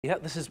Yeah,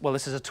 this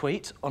is a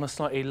tweet. On a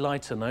slightly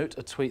lighter note,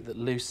 a tweet that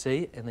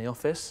Lucy in the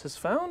office has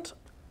found.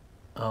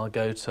 I'll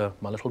go to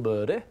my little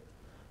birdie,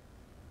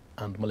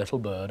 and my little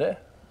birdie,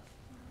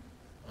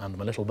 and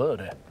my little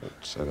birdie.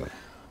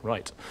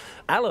 Right.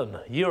 Alan,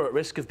 you're at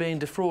risk of being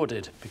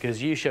defrauded because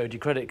you showed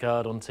your credit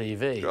card on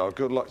TV. Oh,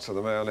 good luck to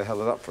them. I only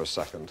held it up for a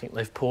second. I think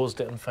they've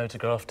paused it and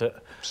photographed it.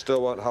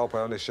 Still won't help. I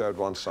only showed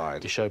one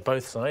side. You showed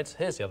both sides.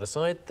 Here's the other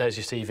side. There's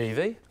your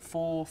CVV.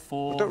 4,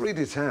 4... Well, don't read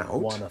it out.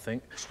 1, I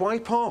think.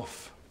 Swipe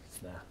off.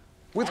 There.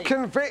 With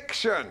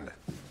conviction.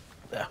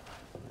 There.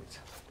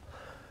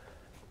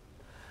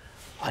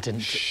 I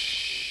didn't...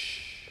 Shh.